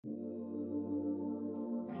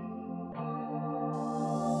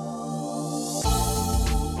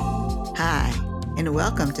and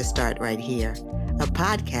welcome to Start Right Here, a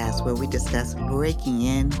podcast where we discuss breaking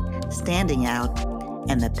in, standing out,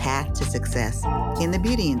 and the path to success in the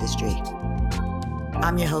beauty industry.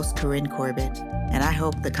 I'm your host, Corinne Corbett, and I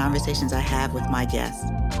hope the conversations I have with my guests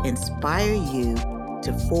inspire you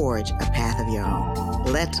to forge a path of your own.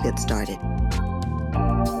 Let's get started.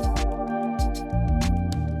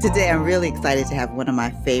 Today, I'm really excited to have one of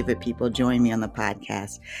my favorite people join me on the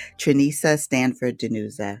podcast, Trenesa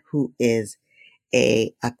Stanford-Danuser, who is an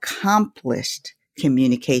accomplished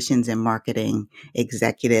communications and marketing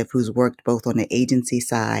executive who's worked both on the agency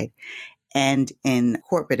side and in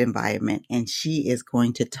corporate environment. And she is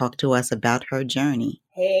going to talk to us about her journey.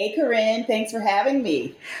 Hey, Corinne, thanks for having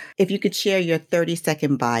me. If you could share your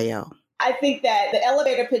 30-second bio. I think that the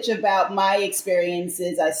elevator pitch about my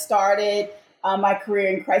experiences, I started my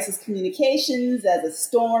career in crisis communications as a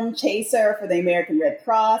storm chaser for the American Red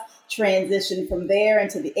Cross, transitioned from there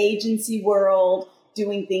into the agency world,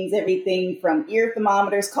 doing everything from ear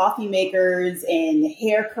thermometers, coffee makers, and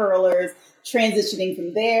hair curlers, transitioning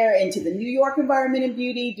from there into the New York environment in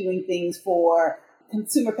beauty, doing things for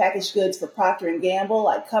consumer packaged goods for Procter & Gamble,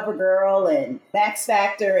 like CoverGirl and Max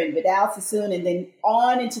Factor and Vidal Sassoon, and then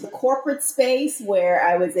on into the corporate space where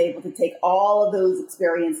I was able to take all of those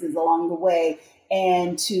experiences along the way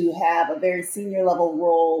and to have a very senior level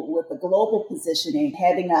role with a global positioning,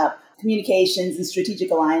 heading up communications and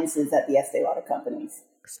strategic alliances at the Estee Lauder companies.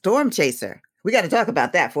 Storm chaser. We got to talk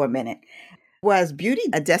about that for a minute. Was beauty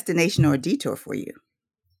a destination or a detour for you?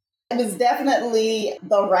 It was definitely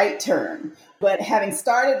the right turn. But having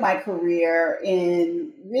started my career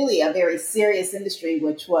in really a very serious industry,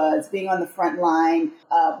 which was being on the front line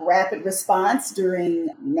of rapid response during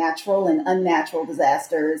natural and unnatural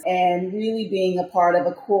disasters, and really being a part of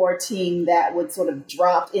a core team that would sort of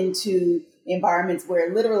drop into environments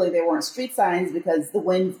where literally there weren't street signs because the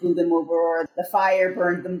winds blew them over or the fire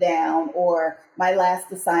burned them down, or my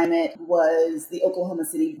last assignment was the Oklahoma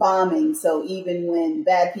City bombing. So even when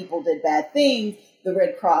bad people did bad things, the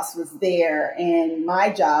Red Cross was there. And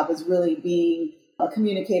my job was really being a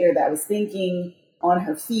communicator that was thinking on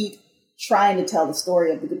her feet, trying to tell the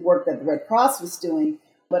story of the good work that the Red Cross was doing,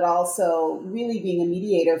 but also really being a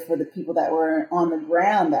mediator for the people that were on the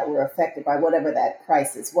ground that were affected by whatever that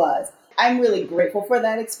crisis was. I'm really grateful for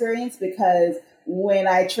that experience because when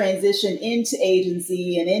I transitioned into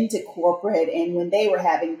agency and into corporate and when they were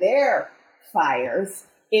having their fires,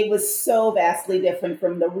 it was so vastly different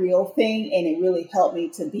from the real thing. And it really helped me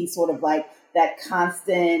to be sort of like that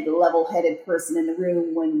constant level-headed person in the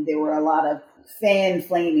room when there were a lot of fan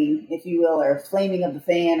flaming, if you will, or flaming of the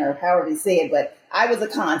fan or however you say it. But I was a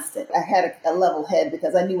constant. I had a level head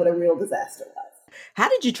because I knew what a real disaster was. How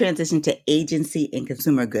did you transition to agency and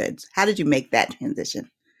consumer goods? How did you make that transition?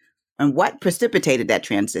 And what precipitated that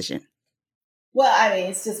transition? Well, I mean,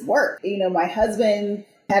 it's just work. You know, my husband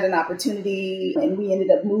had an opportunity and we ended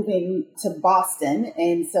up moving to Boston.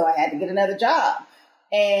 And so I had to get another job.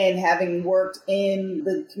 And having worked in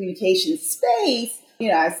the communication space,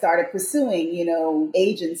 I started pursuing,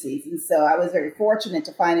 agencies. And so I was very fortunate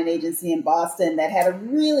to find an agency in Boston that had a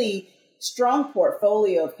really strong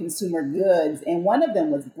portfolio of consumer goods. And one of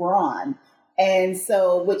them was Braun. And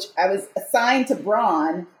so, which I was assigned to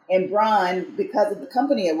Braun, and Braun, because of the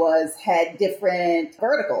company it was, had different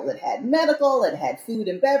verticals. It had medical, it had food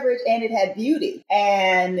and beverage, and it had beauty.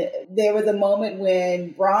 And there was a moment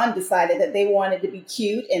when Braun decided that they wanted to be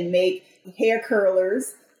cute and make hair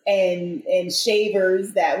curlers and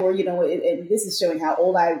shavers that were, and this is showing how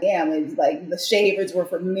old I am. It was like the shavers were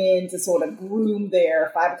for men to sort of groom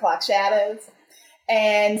their 5 o'clock shadows.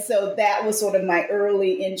 And so that was sort of my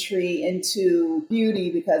early entry into beauty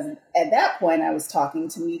because at that point I was talking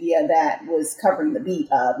to media that was covering the beat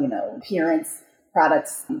of, appearance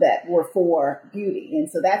products that were for beauty. And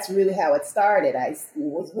so that's really how it started. I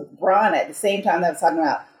was with Braun at the same time that I was talking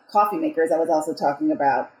about coffee makers. I was also talking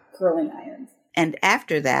about curling irons. And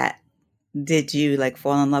after that, did you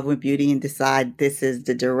fall in love with beauty and decide this is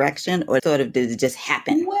the direction, or sort of did it just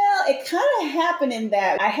happen? Well, it kind of happened in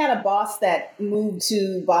that I had a boss that moved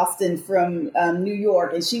to Boston from New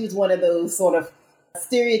York, and she was one of those sort of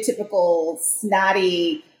stereotypical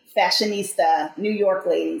snotty fashionista New York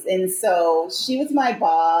ladies. And so she was my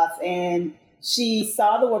boss, and she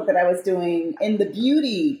saw the work that I was doing in the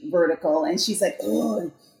beauty vertical, and she's like, "Oh,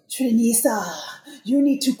 Trenesa, you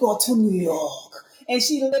need to go to New York." And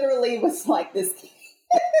she literally was like this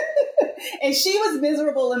And she was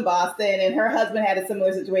miserable in Boston, and her husband had a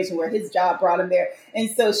similar situation where his job brought him there. And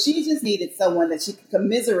so she just needed someone that she could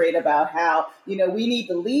commiserate about how, we need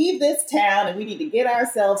to leave this town and we need to get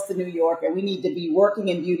ourselves to New York and we need to be working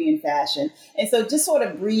in beauty and fashion. And so just sort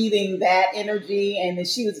of breathing that energy. And then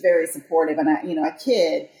she was very supportive. And I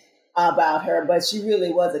kid about her, but she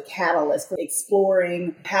really was a catalyst for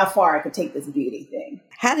exploring how far I could take this beauty thing.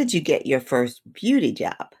 How did you get your first beauty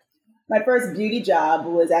job? My first beauty job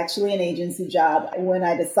was actually an agency job. When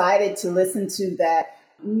I decided to listen to that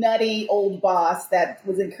nutty old boss that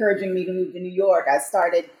was encouraging me to move to New York, I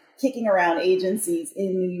started kicking around agencies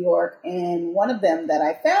in New York. And one of them that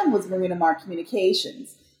I found was Marina Mar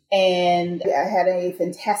Communications. And I had a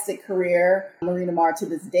fantastic career. Marina Mar to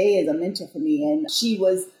this day is a mentor for me. And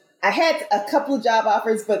I had a couple of job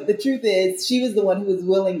offers, but the truth is she was the one who was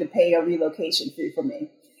willing to pay a relocation fee for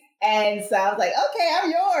me. And so I was like, okay,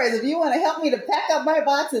 I'm yours. If you want to help me to pack up my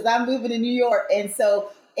boxes, I'm moving to New York. And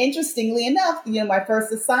so interestingly enough, my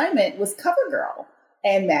first assignment was CoverGirl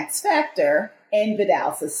and Max Factor and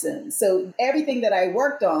Vidal Sassoon. So everything that I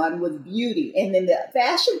worked on was beauty. And then the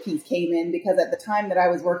fashion piece came in because at the time that I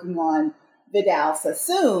was working on Vidal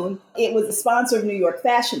Sassoon, it was a sponsor of New York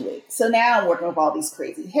Fashion Week. So now I'm working with all these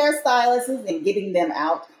crazy hairstylists and getting them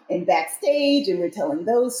out and backstage, and we're telling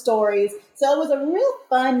those stories. So it was a real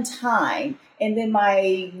fun time. And then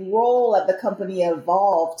my role at the company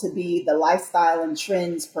evolved to be the lifestyle and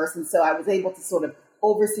trends person. So I was able to sort of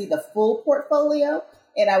oversee the full portfolio,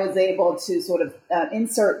 and I was able to sort of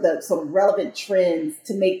insert the sort of relevant trends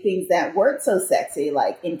to make things that weren't so sexy,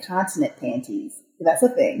 like incontinent panties. That's a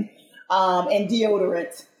thing. And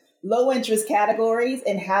deodorant, low interest categories,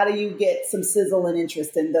 and how do you get some sizzle and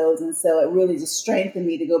interest in those? And so it really just strengthened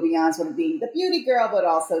me to go beyond sort of being the beauty girl, but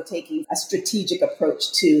also taking a strategic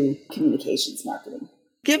approach to communications marketing.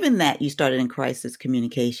 Given that you started in crisis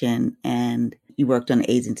communication and you worked on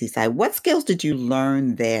the agency side, what skills did you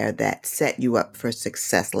learn there that set you up for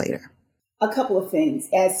success later? A couple of things.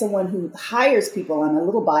 As someone who hires people, I'm a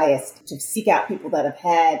little biased to seek out people that have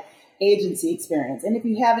had agency experience. And if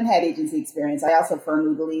you haven't had agency experience, I also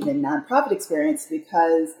firmly believe in nonprofit experience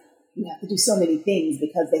because you have to do so many things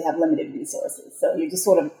because they have limited resources. So you just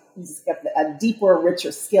get a deeper,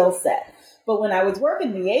 richer skill set. But when I was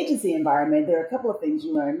working in the agency environment, there are a couple of things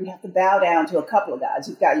you learn. You have to bow down to a couple of guys.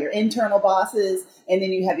 You've got your internal bosses, and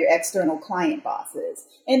then you have your external client bosses.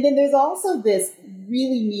 And then there's also this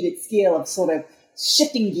really needed skill of sort of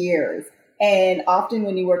shifting gears. And often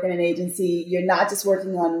when you work in an agency, you're not just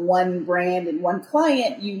working on one brand and one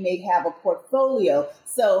client, you may have a portfolio.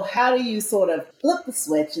 So how do you sort of flip the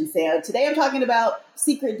switch and say, oh, today I'm talking about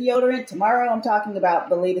secret deodorant, tomorrow I'm talking about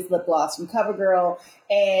the latest lip gloss from CoverGirl.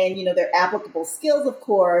 And, they're applicable skills, of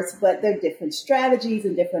course, but they're different strategies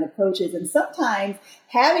and different approaches. And sometimes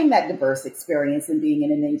having that diverse experience and being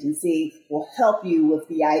in an agency will help you with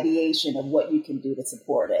the ideation of what you can do to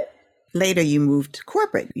support it. Later, you moved to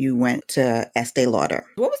corporate. You went to Estee Lauder.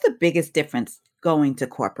 What was the biggest difference going to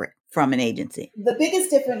corporate from an agency? The biggest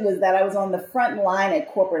difference was that I was on the front line at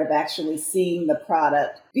corporate of actually seeing the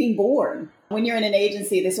product being born. When you're in an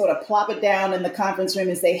agency, they sort of plop it down in the conference room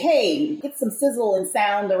and say, hey, get some sizzle and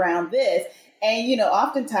sound around this. And,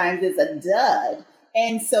 oftentimes it's a dud.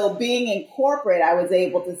 And so being in corporate, I was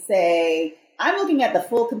able to say, I'm looking at the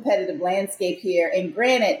full competitive landscape here. And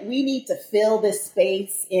granted, we need to fill this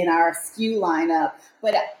space in our SKU lineup,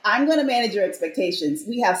 but I'm going to manage your expectations.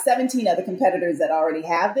 We have 17 other competitors that already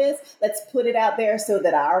have this. Let's put it out there so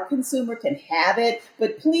that our consumer can have it.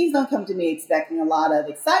 But please don't come to me expecting a lot of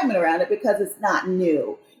excitement around it because it's not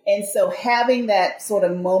new. And so having that sort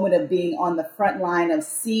of moment of being on the front line of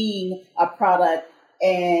seeing a product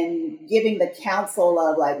and giving the counsel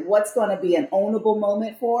of like what's going to be an ownable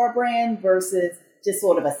moment for a brand versus just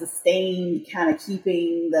sort of a sustained kind of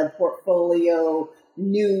keeping the portfolio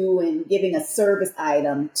new and giving a service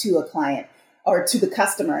item to a client or to the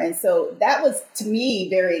customer. And so that was, to me,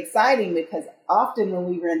 very exciting because often when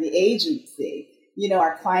we were in the agency,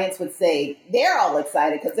 our clients would say they're all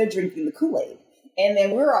excited because they're drinking the Kool-Aid. And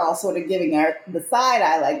then we're all sort of giving the side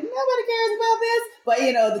eye, like, nobody cares about this. But,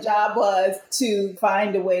 the job was to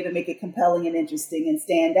find a way to make it compelling and interesting and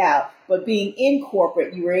stand out. But being in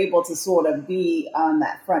corporate, you were able to sort of be on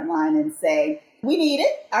that front line and say, we need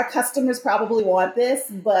it. Our customers probably want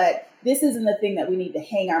this, but this isn't the thing that we need to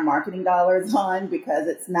hang our marketing dollars on because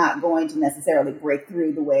it's not going to necessarily break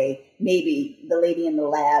through the way maybe the lady in the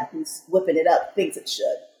lab who's whipping it up thinks it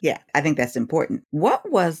should. Yeah, I think that's important. What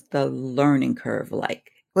was the learning curve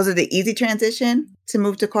like Was it an easy transition to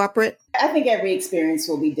move to corporate? I think every experience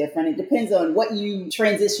will be different. It depends on what you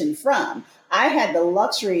transition from. I had the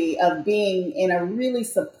luxury of being in a really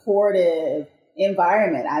supportive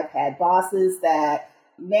environment. I've had bosses that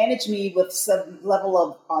managed me with some level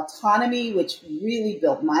of autonomy, which really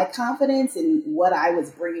built my confidence in what I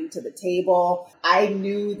was bringing to the table. I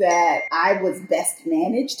knew that I was best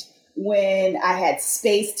managed when I had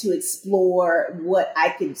space to explore what I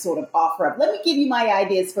could sort of offer up. Let me give you my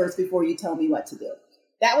ideas first before you tell me what to do.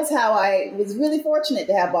 That was how I was really fortunate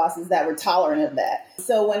to have bosses that were tolerant of that.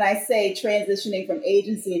 So when I say transitioning from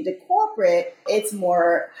agency into corporate, it's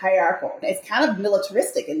more hierarchical. It's kind of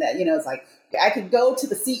militaristic in that, it's like I could go to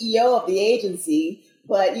the CEO of the agency,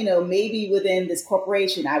 but, maybe within this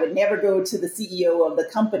corporation, I would never go to the CEO of the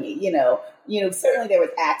company, certainly there was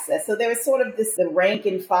access. So there was sort of the rank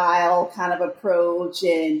and file kind of approach,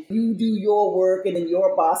 and you do your work and then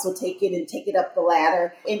your boss will take it and take it up the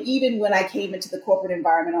ladder. And even when I came into the corporate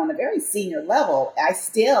environment on a very senior level, I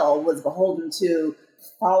still was beholden to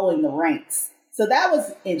following the ranks. So that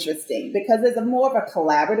was interesting because there's a more of a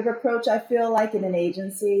collaborative approach, I feel like, in an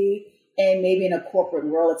agency, and maybe in a corporate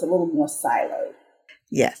world, it's a little more siloed.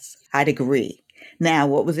 Yes, I'd agree. Now,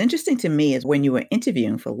 what was interesting to me is when you were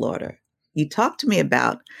interviewing for Lauder, you talked to me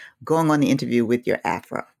about going on the interview with your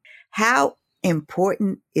afro. How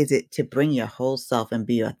important is it to bring your whole self and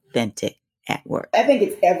be authentic at work? I think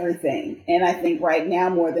it's everything. And I think right now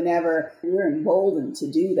more than ever, we're emboldened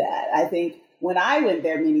to do that. I think when I went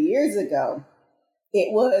there many years ago,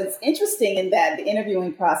 it was interesting in that the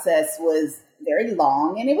interviewing process was very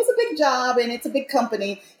long and it was a big job and it's a big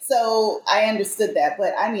company. So I understood that.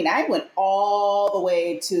 But I mean, I went all the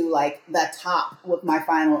way to like the top with my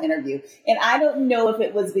final interview. And I don't know if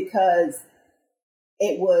it was because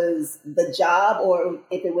it was the job or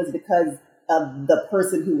if it was because of the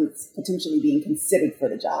person who was potentially being considered for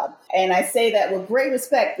the job. And I say that with great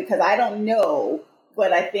respect because I don't know.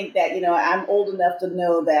 But I think that, I'm old enough to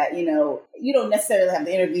know that, you don't necessarily have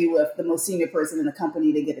to interview with the most senior person in the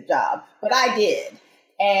company to get a job. But I did.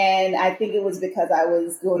 And I think it was because I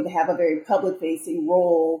was going to have a very public-facing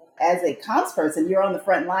role as a comms person. You're on the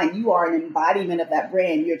front line. You are an embodiment of that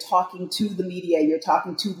brand. You're talking to the media. You're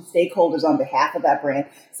talking to the stakeholders on behalf of that brand.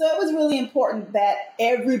 So it was really important that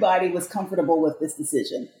everybody was comfortable with this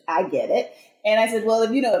decision. I get it. And I said, well,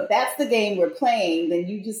 if that's the game we're playing, then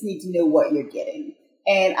you just need to know what you're getting.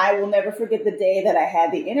 And I will never forget the day that I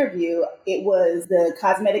had the interview. It was the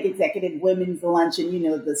Cosmetic Executive Women's Luncheon,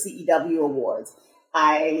 the CEW Awards.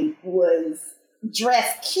 I was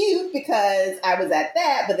dressed cute because I was at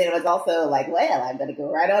that, but then I was also like, well, I'm going to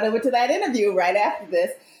go right on over to that interview right after this.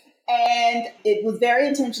 And it was very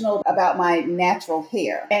intentional about my natural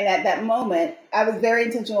hair. And at that moment, I was very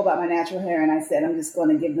intentional about my natural hair. And I said, I'm just going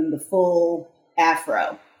to give them the full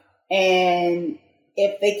afro. And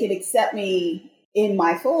if they could accept me in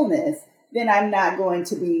my fullness, then I'm not going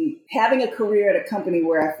to be having a career at a company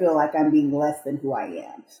where I feel like I'm being less than who I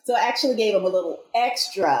am. So I actually gave them a little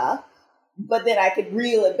extra, but then I could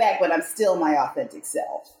reel it back, but I'm still my authentic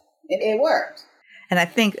self. And it worked. And I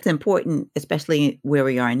think it's important, especially where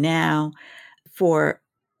we are now, for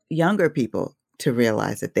younger people to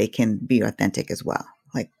realize that they can be authentic as well,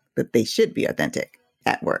 like that they should be authentic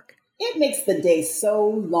at work. It makes the day so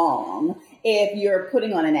long if you're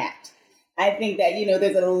putting on an act. I think that,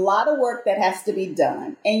 there's a lot of work that has to be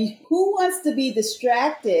done. And who wants to be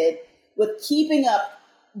distracted with keeping up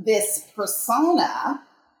this persona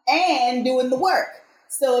and doing the work?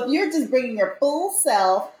 So if you're just bringing your full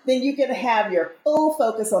self, then you can have your full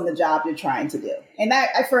focus on the job you're trying to do. And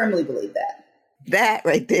I firmly believe that. That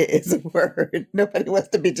right there is a word. Nobody wants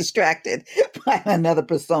to be distracted by another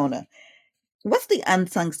persona. What's the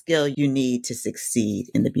unsung skill you need to succeed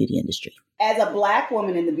in the beauty industry? As a Black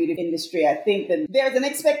woman in the beauty industry, I think that there's an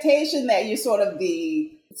expectation that you're sort of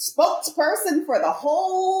the spokesperson for the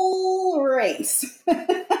whole race.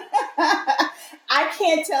 I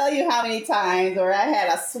can't tell you how many times where I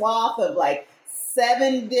had a swath of like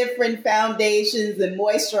 7 different foundations and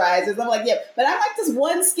moisturizers. I'm like, yeah, but I like this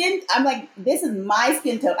one skin. I'm like, this is my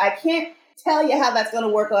skin tone. I can't tell you how that's going to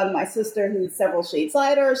work on my sister who's several shades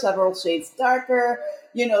lighter, several shades darker,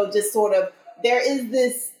 just sort of, there is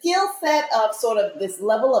this skill set of sort of this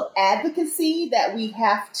level of advocacy that we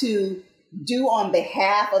have to do on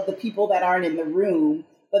behalf of the people that aren't in the room.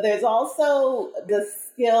 But there's also the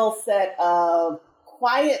skill set of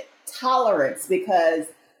quiet tolerance because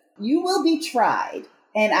you will be tried.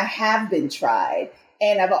 And I have been tried.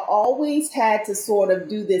 And I've always had to sort of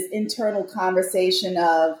do this internal conversation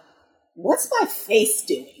of, what's my face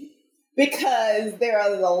doing? Because there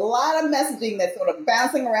is a lot of messaging that's sort of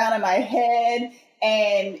bouncing around in my head.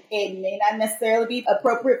 And it may not necessarily be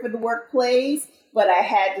appropriate for the workplace, but I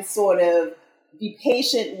had to sort of be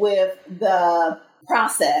patient with the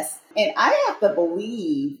process. And I have to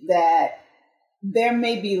believe that there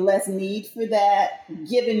may be less need for that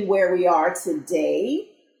given where we are today,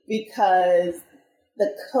 because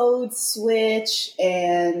the code switch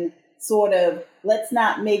and sort of let's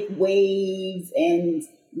not make waves, and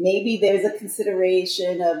maybe there's a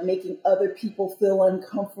consideration of making other people feel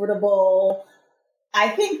uncomfortable. I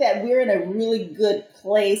think that we're in a really good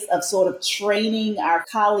place of sort of training our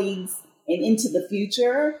colleagues and into the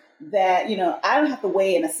future that, I don't have to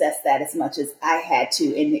weigh and assess that as much as I had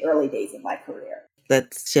to in the early days of my career.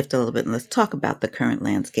 Let's shift a little bit and let's talk about the current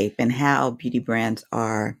landscape and how beauty brands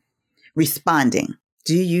are responding.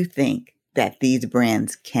 Do you think that these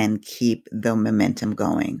brands can keep the momentum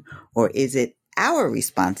going, or is it our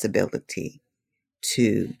responsibility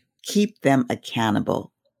to keep them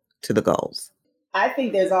accountable to the goals? I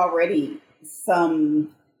think there's already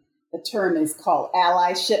the term is called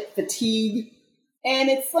allyship fatigue. And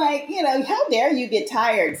it's like, how dare you get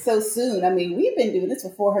tired so soon? I mean, we've been doing this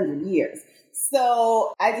for 400 years.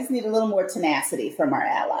 So I just need a little more tenacity from our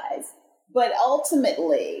allies. But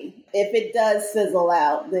ultimately, if it does fizzle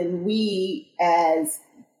out, then we as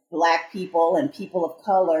Black people and people of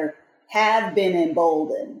color have been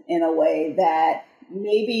emboldened in a way that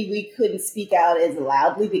maybe we couldn't speak out as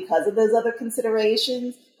loudly because of those other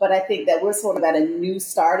considerations. But I think that we're sort of at a new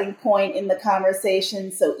starting point in the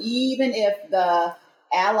conversation. So even if the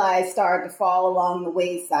allies start to fall along the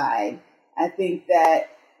wayside, I think that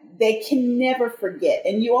they can never forget.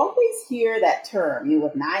 And you always hear that term,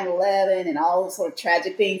 with 9/11 and all those sort of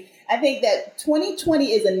tragic things. I think that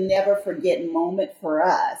 2020 is a never forget moment for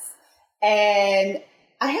us. And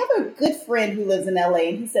I have a good friend who lives in LA,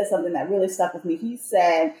 and he said something that really stuck with me. He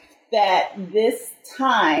said that this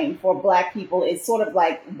time for Black people is sort of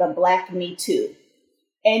like the Black Me Too.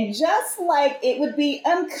 And just like it would be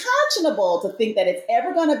unconscionable to think that it's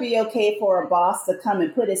ever going to be okay for a boss to come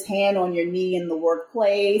and put his hand on your knee in the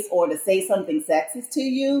workplace or to say something sexist to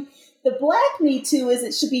you, the Black Me Too is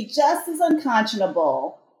it should be just as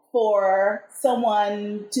unconscionable for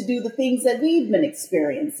someone to do the things that we've been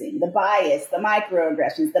experiencing, the bias, the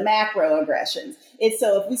microaggressions, the macroaggressions. It's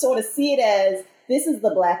so if we sort of see it as this is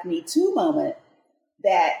the Black Me Too moment,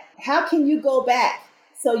 that how can you go back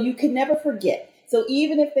so you can never forget? So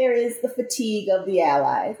even if there is the fatigue of the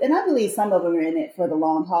allies, and I believe some of them are in it for the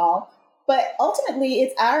long haul, but ultimately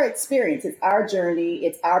it's our experience, it's our journey,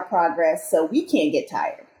 it's our progress, so we can't get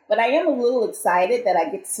tired. But I am a little excited that I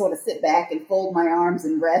get to sort of sit back and fold my arms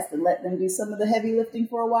and rest and let them do some of the heavy lifting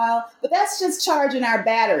for a while. But that's just charging our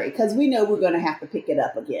battery because we know we're going to have to pick it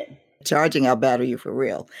up again. Charging our battery for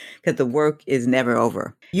real, because the work is never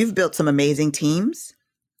over. You've built some amazing teams,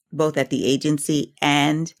 both at the agency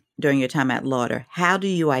and during your time at Lauder. How do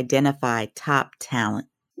you identify top talent?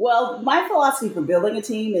 Well, my philosophy for building a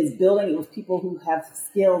team is building it with people who have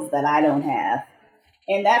skills that I don't have.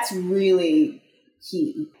 And that's really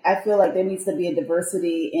key. I feel like there needs to be a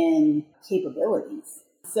diversity in capabilities.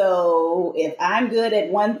 So if I'm good at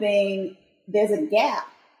one thing, there's a gap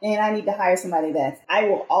and I need to hire somebody I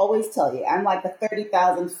will always tell you, I'm like the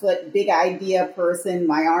 30,000 foot big idea person.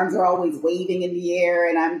 My arms are always waving in the air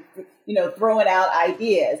and I'm, throwing out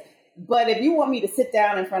ideas. But if you want me to sit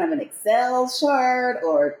down in front of an Excel chart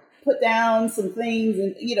or put down some things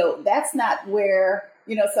and, that's not where,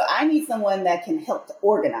 so I need someone that can help to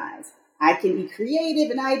organize. I can be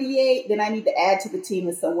creative and ideate. Then I need to add to the team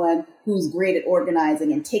with someone who's great at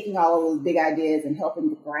organizing and taking all of those big ideas and helping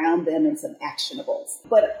to ground them in some actionables.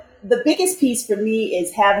 But the biggest piece for me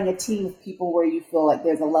is having a team of people where you feel like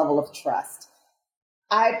there's a level of trust.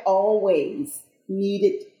 I've always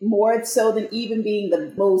needed, more so than even being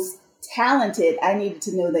the most talented, I needed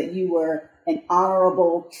to know that you were an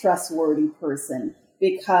honorable, trustworthy person,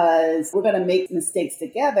 because we're going to make mistakes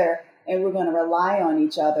together and we're going to rely on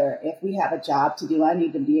each other. If we have a job to do, I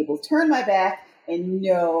need to be able to turn my back and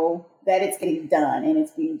know that it's getting done and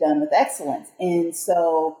it's being done with excellence. And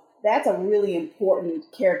so that's a really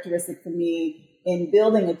important characteristic for me in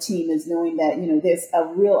building a team, is knowing that, there's a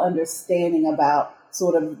real understanding about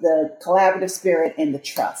sort of the collaborative spirit and the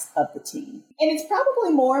trust of the team. And it's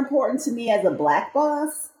probably more important to me as a Black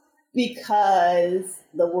boss because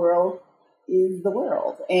the world is the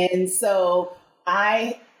world. And so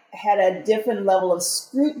I had a different level of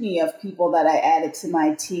scrutiny of people that I added to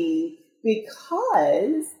my team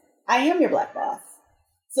because I am your Black boss.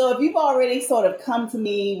 So if you've already sort of come to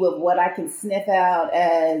me with what I can sniff out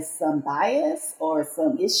as some bias or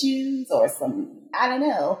some issues or some, I don't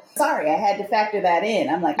know, sorry, I had to factor that in.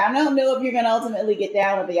 I'm like, I don't know if you're going to ultimately get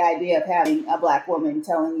down with the idea of having a Black woman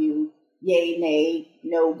telling you yay, nay,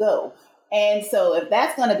 no, go. And so if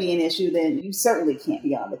that's going to be an issue, then you certainly can't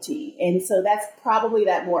be on the team. And so that's probably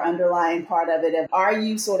that more underlying part of it. Of, are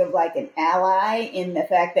you sort of like an ally in the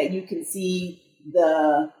fact that you can see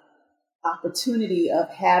the opportunity of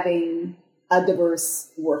having a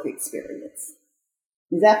diverse work experience?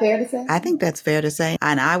 Is that fair to say? I think that's fair to say.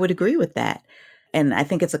 And I would agree with that. And I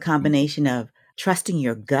think it's a combination of trusting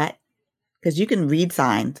your gut, because you can read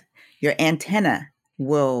signs. Your antenna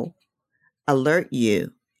will alert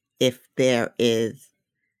you if there is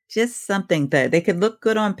just something that they could look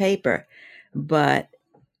good on paper, but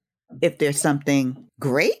if there's something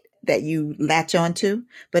great that you latch onto,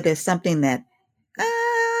 but there's something that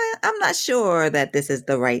I'm not sure that this is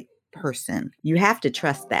the right person, you have to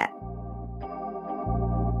trust that.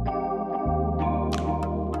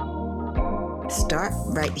 Start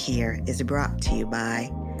Right Here is brought to you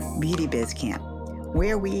by Beauty Biz Camp,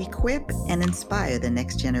 where we equip and inspire the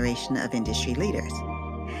next generation of industry leaders.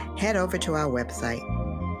 Head over to our website,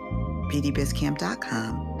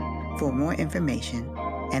 beautybizcamp.com, for more information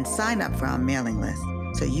and sign up for our mailing list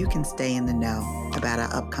so you can stay in the know about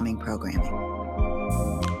our upcoming programming.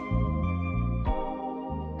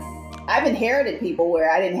 I've inherited people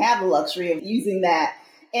where I didn't have the luxury of using that,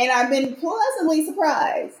 and I've been pleasantly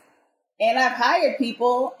surprised. And I've hired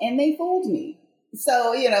people and they fooled me.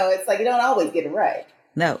 So, it's like you don't always get it right.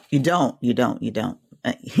 No, you don't. You don't. You don't.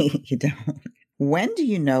 When do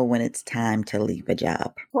you know when it's time to leave a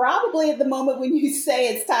job? Probably at the moment when you say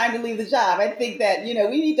it's time to leave the job. I think that, we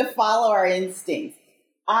need to follow our instincts.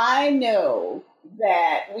 I know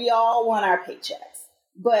that we all want our paychecks.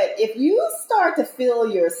 But if you start to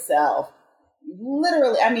feel yourself,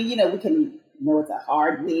 literally, we can know it's a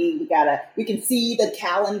hard week. We can see the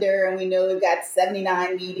calendar and we know we've got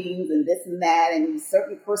 79 meetings and this and that and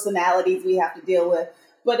certain personalities we have to deal with.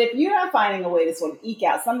 But if you're not finding a way to sort of eke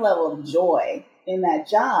out some level of joy in that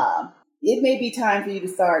job, it may be time for you to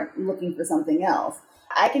start looking for something else.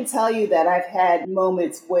 I can tell you that I've had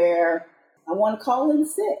moments where I want to call in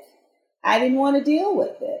sick. I didn't want to deal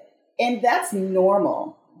with it. And that's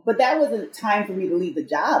normal. But that wasn't time for me to leave the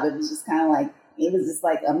job. It was just kind of like, it was just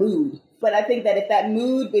like a mood. But I think that if that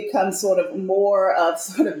mood becomes sort of more of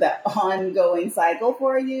sort of that ongoing cycle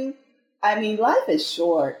for you, life is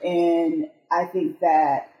short. And I think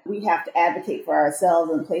that we have to advocate for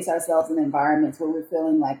ourselves and place ourselves in environments where we're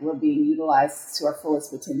feeling like we're being utilized to our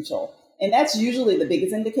fullest potential. And that's usually the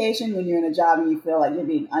biggest indication when you're in a job and you feel like you're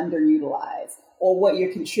being underutilized or what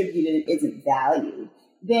you're contributing isn't valued.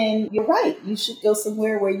 Then you're right. You should go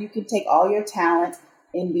somewhere where you can take all your talent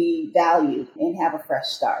and be valued and have a fresh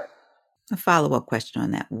start. A follow-up question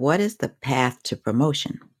on that. What is the path to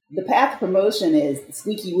promotion? The path to promotion is the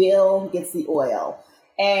squeaky wheel gets the oil.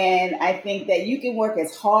 And I think that you can work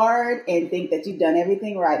as hard and think that you've done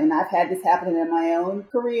everything right. And I've had this happen in my own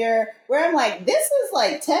career where I'm like, this is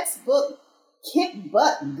like textbook, kick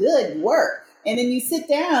butt, good work. And then you sit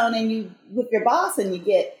down and you with your boss and you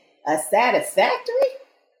get a satisfactory.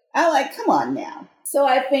 I'm like, come on now. So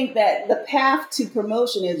I think that the path to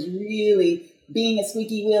promotion is really being a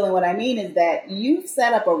squeaky wheel. And what I mean is that you've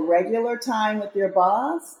set up a regular time with your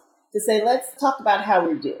boss to say, let's talk about how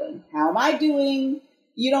we're doing. How am I doing?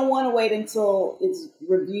 You don't want to wait until it's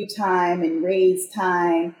review time and raise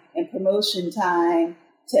time and promotion time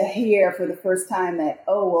to hear for the first time that,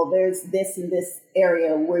 oh, well, there's this and this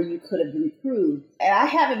area where you could have improved. And I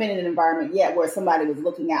haven't been in an environment yet where somebody was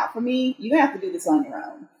looking out for me. You're going to have to do this on your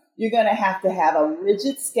own. You're going to have a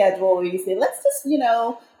rigid schedule where you say, let's just,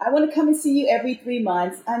 I want to come and see you every 3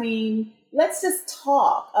 months. Let's just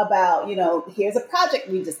talk about, here's a project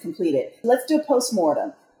we just completed. Let's do a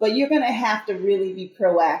postmortem. But you're going to have to really be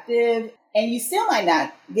proactive, and you still might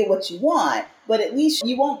not get what you want, but at least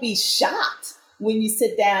you won't be shocked when you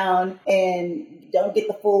sit down and don't get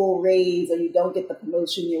the full raise or you don't get the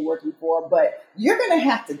promotion you're working for. But you're going to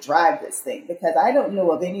have to drive this thing, because I don't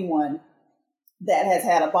know of anyone that has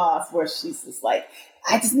had a boss where she's just like,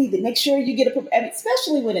 I just need to make sure you get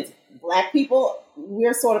especially when it's Black people,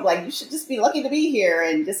 we're sort of like, you should just be lucky to be here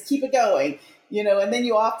and just keep it going. And then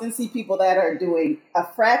you often see people that are doing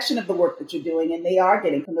a fraction of the work that you're doing, and they are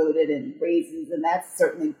getting promoted and raises, and that's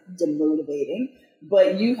certainly demotivating.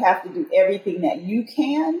 But you have to do everything that you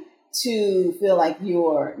can to feel like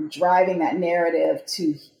you're driving that narrative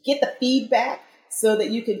to get the feedback so that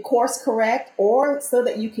you can course correct or so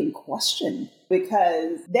that you can question,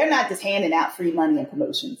 because they're not just handing out free money and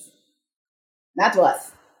promotions. Not to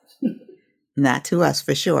us. Not to us,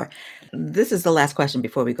 for sure. This is the last question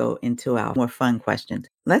before we go into our more fun questions.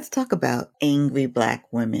 Let's talk about angry Black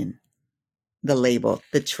women, the label,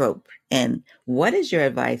 the trope, and what is your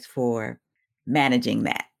advice for managing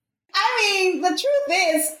that? I mean, the truth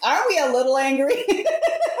is, aren't we a little angry?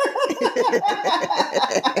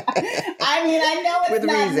 I mean, I know it's With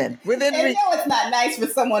not, reason. I know it's not nice for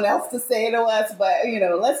someone else to say to us, but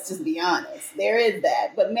let's just be honest. There is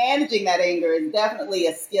that. But managing that anger is definitely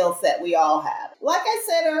a skill set we all have. Like I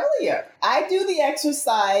said earlier, I do the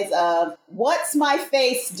exercise of what's my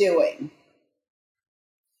face doing?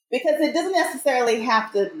 Because it doesn't necessarily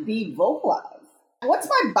have to be vocalized. What's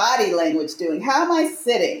my body language doing? How am I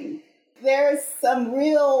sitting? There's some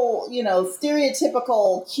real,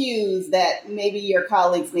 stereotypical cues that maybe your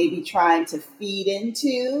colleagues may be trying to feed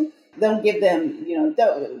into. Don't give them,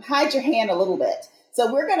 don't hide your hand a little bit.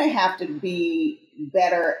 So we're going to have to be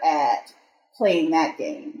better at playing that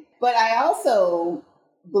game. But I also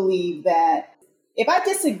believe that if I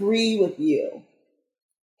disagree with you,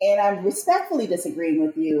 and I'm respectfully disagreeing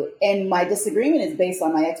with you, and my disagreement is based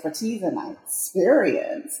on my expertise and my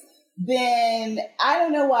experience, then I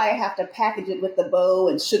don't know why I have to package it with the bow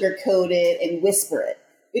and sugarcoat it and whisper it.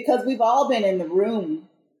 Because we've all been in the room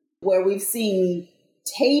where we've seen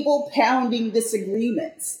table pounding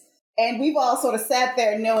disagreements. And we've all sort of sat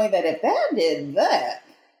there knowing that if that did that,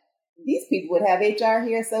 these people would have HR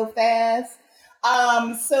here so fast.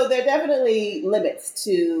 So there are definitely limits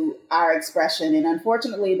to our expression. And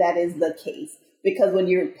unfortunately, that is the case. Because when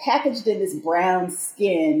you're packaged in this brown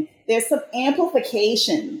skin, there's some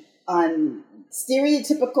amplification on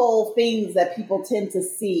stereotypical things that people tend to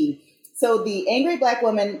see. So the angry Black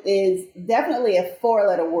woman is definitely a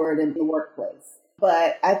 4-letter word in the workplace.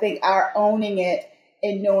 But I think our owning it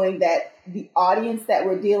and knowing that the audience that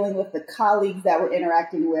we're dealing with, the colleagues that we're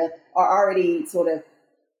interacting with, are already sort of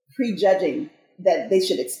prejudging that they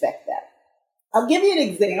should expect that. I'll give you an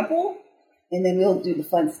example, and then we'll do the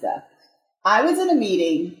fun stuff. I was in a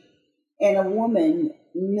meeting, and a woman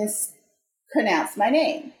mispronounced my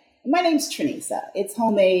name. My name's Trenesa. It's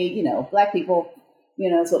homemade, Black people,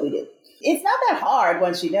 it's what we do. It's not that hard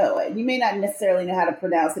once you know it. You may not necessarily know how to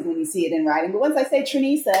pronounce it when you see it in writing, but once I say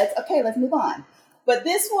Trenesa, it's okay, let's move on. But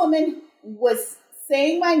this woman was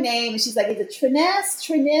saying my name, and she's like, is it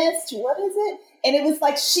Trenest, what is it? And it was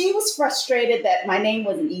like she was frustrated that my name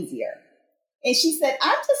wasn't easier. And she said,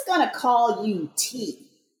 I'm just going to call you T.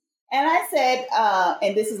 And I said,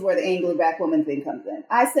 and this is where the angry Black woman thing comes in.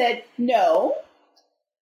 I said, no,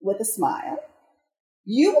 with a smile.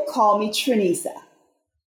 You will call me Trenesa.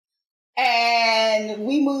 And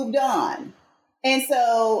we moved on. And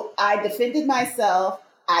so I defended myself.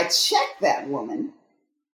 I checked that woman.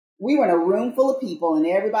 We were in a room full of people, and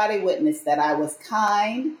everybody witnessed that I was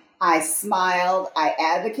kind. I smiled, I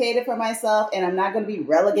advocated for myself, and I'm not going to be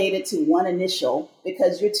relegated to one initial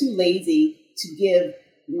because you're too lazy to give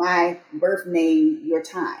my birth name your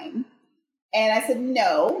time. And I said,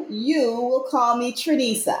 no, you will call me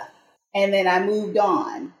Trenesa. And then I moved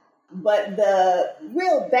on. But the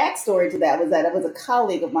real backstory to that was that it was a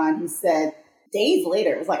colleague of mine who said, days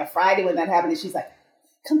later, it was like a Friday when that happened, and she's like,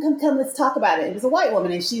 come, let's talk about it. It was a white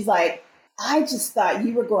woman, and she's like, I just thought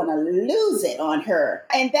you were going to lose it on her.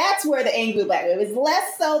 And that's where the angry Black woman, it was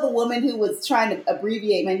less so the woman who was trying to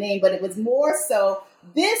abbreviate my name, but it was more so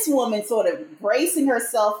this woman sort of bracing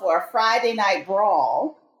herself for a Friday night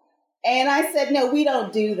brawl. And I said, no, we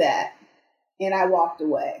don't do that. And I walked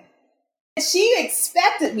away. She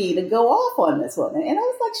expected me to go off on this woman. And I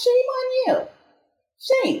was like, shame on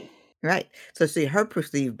you. Shame. Right. So see, her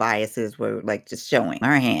perceived biases were like just showing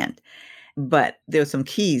her hand. But there's some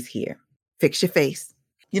keys here. Fix your face.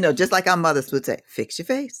 Just like our mothers would say, fix your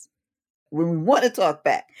face when we want to talk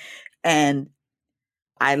back. And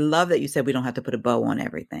I love that you said we don't have to put a bow on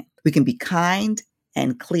everything. We can be kind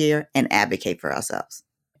and clear and advocate for ourselves.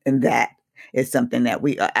 And that is something that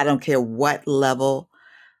I don't care what level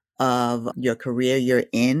of your career you're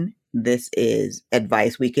in, this is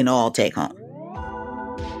advice we can all take home.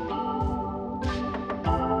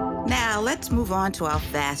 Now let's move on to our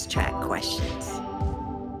fast track questions.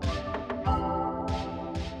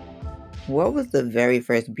 What was the very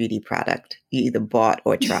first beauty product you either bought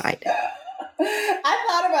or tried? I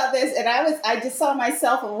thought about this, and I just saw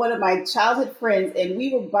myself and one of my childhood friends, and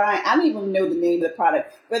we were buying, I don't even know the name of the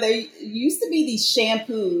product, but there used to be these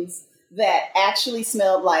shampoos that actually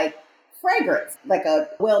smelled like fragrance, like a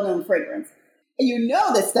well-known fragrance. And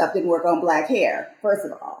this stuff didn't work on Black hair, first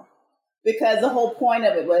of all, because the whole point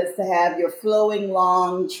of it was to have your flowing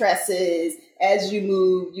long tresses. As you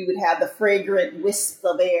moved, you would have the fragrant wisp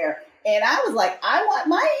of air. And I was like, I want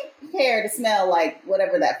my hair to smell like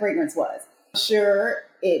whatever that fragrance was. Sure,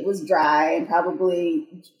 it was dry and probably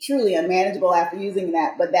truly unmanageable after using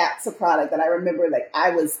that, but that's a product that I remember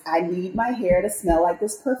I need my hair to smell like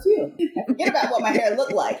this perfume. I forget about what my hair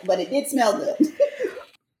looked like, but it did smell good.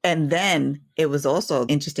 And then it was also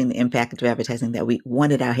interesting, the impact of advertising, that we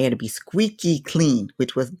wanted our hair to be squeaky clean,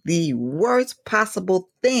 which was the worst possible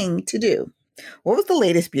thing to do. What was the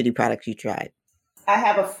latest beauty product you tried? I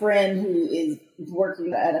have a friend who is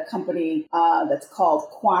working at a company that's called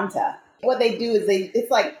Quanta. What they do is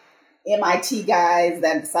it's like MIT guys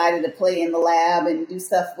that decided to play in the lab and do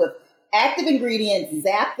stuff with active ingredients,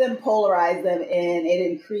 zap them, polarize them, and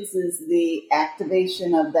it increases the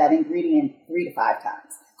activation of that ingredient 3 to 5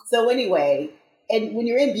 times. So anyway, and when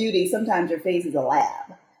you're in beauty, sometimes your face is a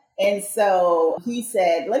lab. And so he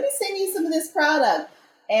said, let me send you some of this product.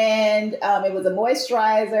 And it was a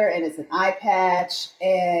moisturizer, and it's an eye patch,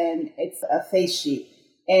 and it's a face sheet.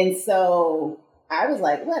 And so I was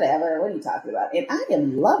like, whatever, what are you talking about? And I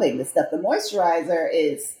am loving this stuff. The moisturizer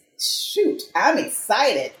is, I'm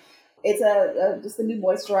excited. It's just a new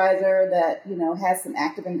moisturizer that, has some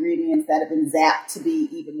active ingredients that have been zapped to be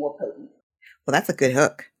even more potent. Well, that's a good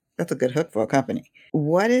hook. That's a good hook for a company.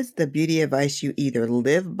 What is the beauty advice you either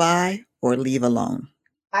live by or leave alone?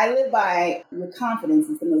 I live by your confidence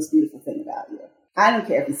is the most beautiful thing about you. I don't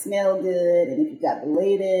care if you smell good and if you've got the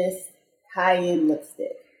latest high-end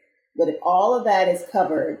lipstick. But if all of that is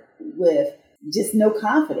covered with just no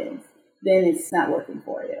confidence, then it's not working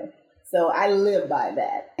for you. So I live by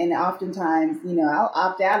that. And oftentimes, I'll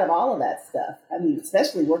opt out of all of that stuff. I mean,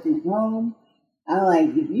 especially working from home. I'm like,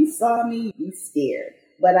 if you saw me, you'd be scared.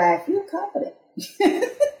 But I feel confident. Run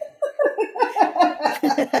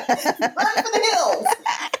for the hills.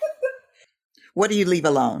 What do you leave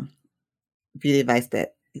alone? Beauty advice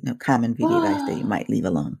that, common beauty advice that you might leave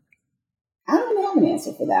alone. I don't have an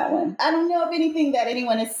answer for that one. I don't know of anything that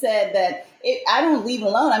anyone has said that I don't leave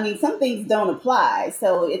alone. I mean, some things don't apply.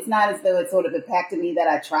 So it's not as though it sort of impacted me that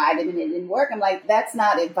I tried it and it didn't work. I'm like, that's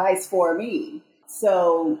not advice for me.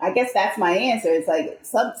 So I guess that's my answer. It's like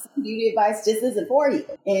some beauty advice just isn't for you.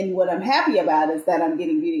 And what I'm happy about is that I'm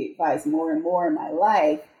getting beauty advice more and more in my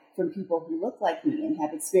life from people who look like me and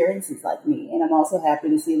have experiences like me. And I'm also happy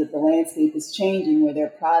to see that the landscape is changing where there are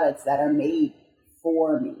products that are made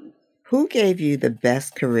for me. Who gave you the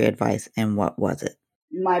best career advice and what was it?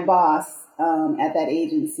 My boss at that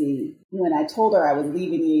agency, when I told her I was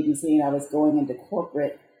leaving the agency and I was going into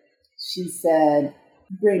corporate, she said,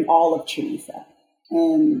 bring all of Trenesa.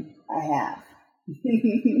 And I have.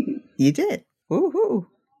 You did. Woohoo.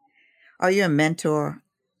 Are you a mentor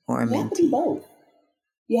or a mentee? You have to be both.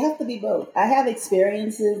 You have to be both. I have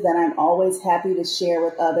experiences that I'm always happy to share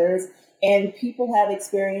with others. And people have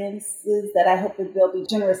experiences that I hope that they'll be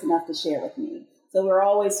generous enough to share with me. So we're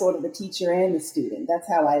always sort of the teacher and the student. That's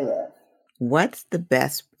how I live. What's the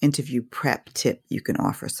best interview prep tip you can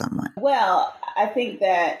offer someone? Well, I think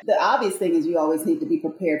that the obvious thing is you always need to be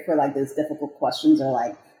prepared for like those difficult questions or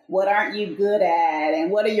like, what aren't you good at? And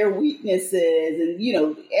what are your weaknesses? And,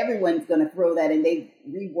 everyone's going to throw that and they've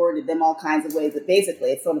reworded them all kinds of ways. But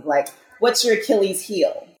basically, it's sort of like, what's your Achilles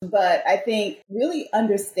heel? But I think really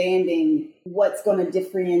understanding what's going to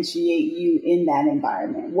differentiate you in that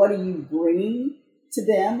environment. What are you bringing to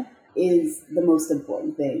them is the most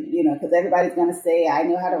important thing, because everybody's going to say, I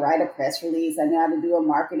know how to write a press release. I know how to do a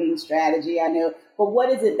marketing strategy. I know. But what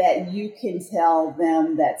is it that you can tell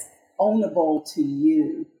them that's ownable to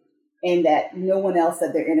you and that no one else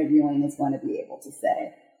that they're interviewing is going to be able to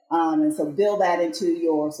say? And so build that into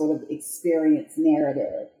your sort of experience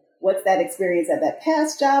narrative. What's that experience at that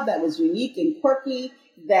past job that was unique and quirky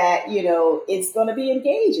that, it's going to be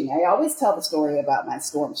engaging? I always tell the story about my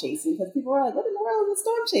storm chasing because people are like, what in the world is a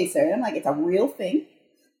storm chaser? And I'm like, it's a real thing.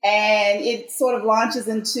 And it sort of launches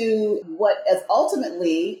into what is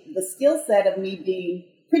ultimately the skill set of me being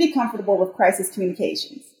pretty comfortable with crisis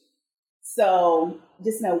communications. So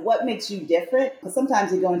just know what makes you different. Because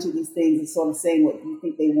sometimes you go into these things and sort of saying what you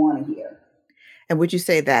think they want to hear. And would you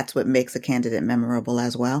say that's what makes a candidate memorable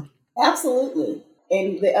as well? Absolutely.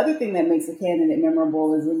 And the other thing that makes a candidate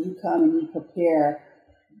memorable is when you come and you prepare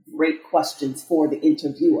great questions for the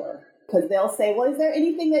interviewer. Because they'll say, well, is there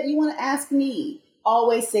anything that you want to ask me?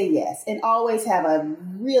 Always say yes. And always have a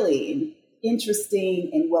really interesting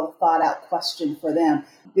and well thought out question for them,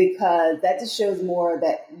 because that just shows more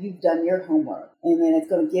that you've done your homework. And then it's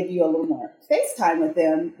going to give you a little more face time with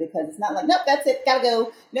them, because it's not like, nope, that's it, gotta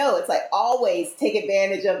go. No, it's like always take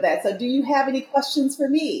advantage of that. So do you have any questions for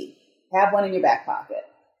me? Have one in your back pocket.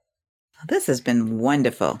 This has been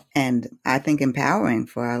wonderful and I think empowering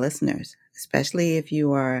for our listeners, especially if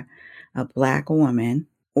you are a Black woman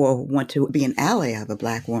or want to be an ally of a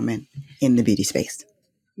Black woman in the beauty space.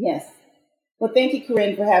 Yes. Well, thank you,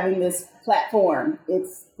 Corinne, for having this platform.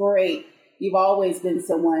 It's great. You've always been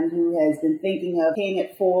someone who has been thinking of paying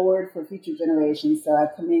it forward for future generations. So I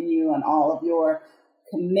commend you on all of your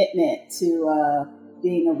commitment to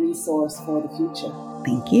being a resource for the future.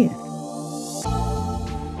 Thank you.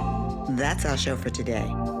 That's our show for today.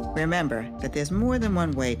 Remember that there's more than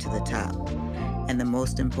one way to the top, and the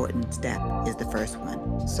most important step is the first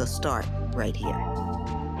one. So start right here.